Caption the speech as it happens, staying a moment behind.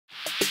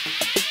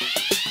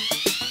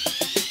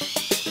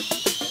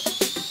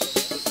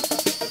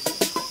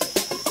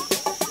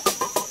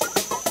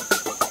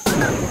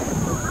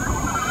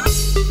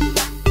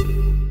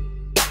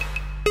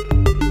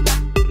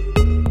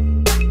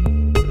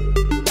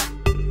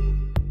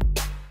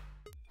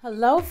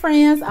Hello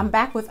friends, I'm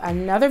back with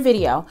another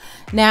video.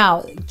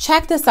 Now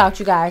check this out,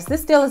 you guys.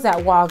 This deal is at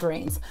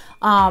Walgreens.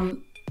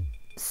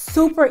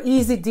 Super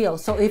easy deal.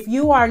 So if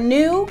you are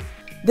new,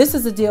 this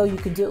is a deal you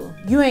could do.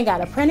 You ain't got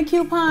to print a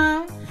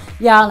coupon.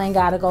 Y'all ain't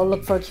got to go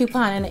look for a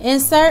coupon and an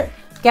insert.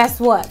 Guess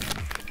what?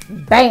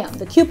 Bam,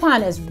 the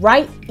coupon is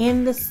right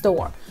in the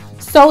store.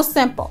 So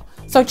simple.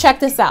 So check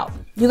this out.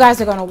 You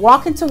guys are going to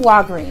walk into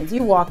Walgreens.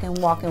 You walking.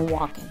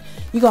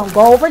 You're going to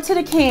go over to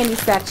the candy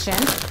section.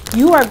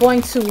 You are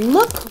going to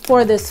look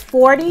for this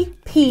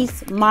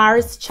 40-piece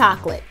Mars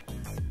chocolate.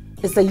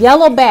 It's a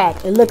yellow bag.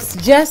 It looks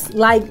just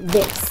like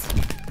this.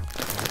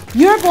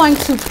 You're going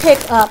to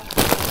pick up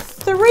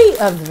 3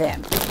 of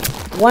them.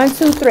 1,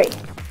 2, 3.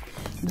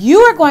 You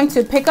are going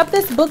to pick up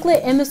this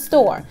booklet in the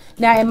store.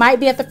 Now, it might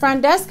be at the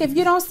front desk. If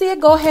you don't see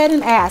it, go ahead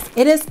and ask.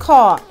 It is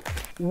called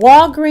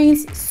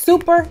Walgreens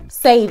Super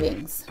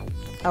Savings.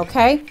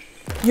 Okay?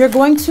 You're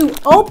going to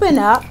open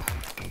up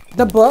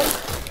the book.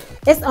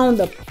 It's on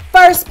the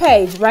first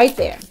page right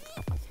there.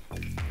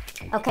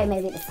 Okay,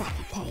 maybe the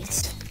second page.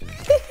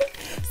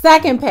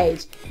 Second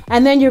page.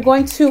 And then you're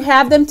going to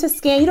have them to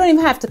scan. You don't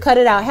even have to cut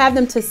it out. Have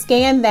them to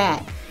scan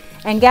that.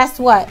 And guess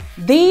what?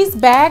 These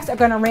bags are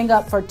going to ring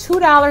up for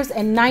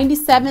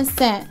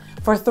 $2.97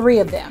 for 3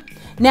 of them.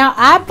 Now,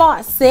 I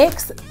bought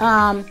 6.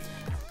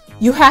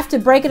 You have to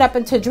break it up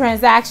into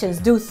transactions.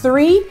 Do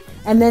 3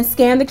 and then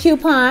scan the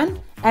coupon.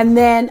 And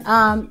then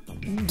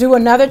do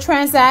another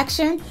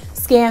transaction,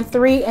 scan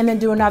 3, and then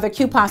do another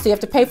coupon. So you have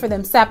to pay for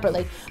them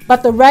separately.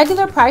 But the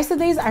regular price of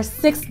these are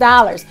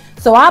 $6.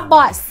 So I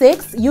bought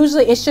 6.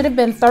 Usually it should have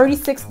been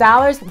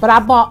 $36, but I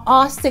bought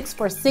all 6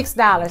 for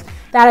 $6.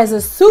 That is a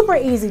super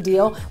easy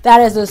deal.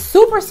 That is a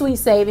super sweet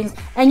savings.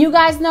 And you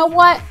guys know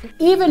what?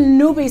 Even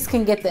newbies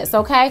can get this,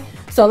 okay?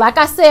 So like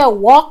I said,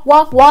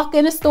 walk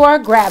in the store,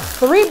 grab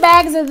 3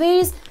 bags of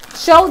these,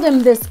 show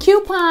them this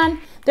coupon.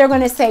 They're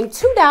going to say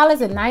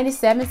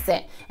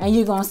 $2.97, and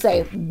you're going to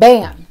say,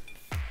 bam,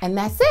 and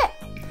that's it.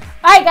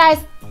 All right,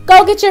 guys,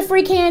 go get your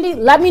free candy.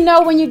 Let me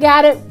know when you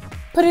got it.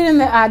 Put it in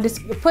the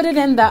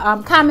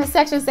comment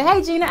section. Say,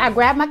 hey, Gina, I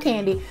grabbed my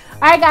candy.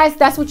 All right, guys,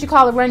 that's what you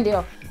call a run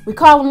deal. We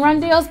call them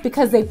run deals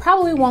because they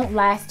probably won't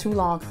last too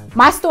long.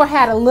 My store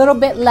had a little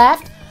bit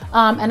left,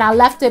 and I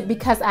left it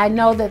because I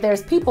know that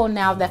there's people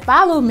now that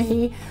follow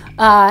me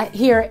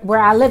here where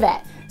I live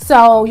at.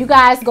 So you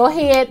guys go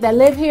ahead that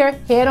live here,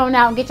 head on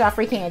out and get y'all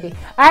free candy.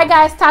 All right,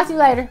 guys, talk to you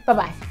later.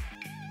 Bye-bye.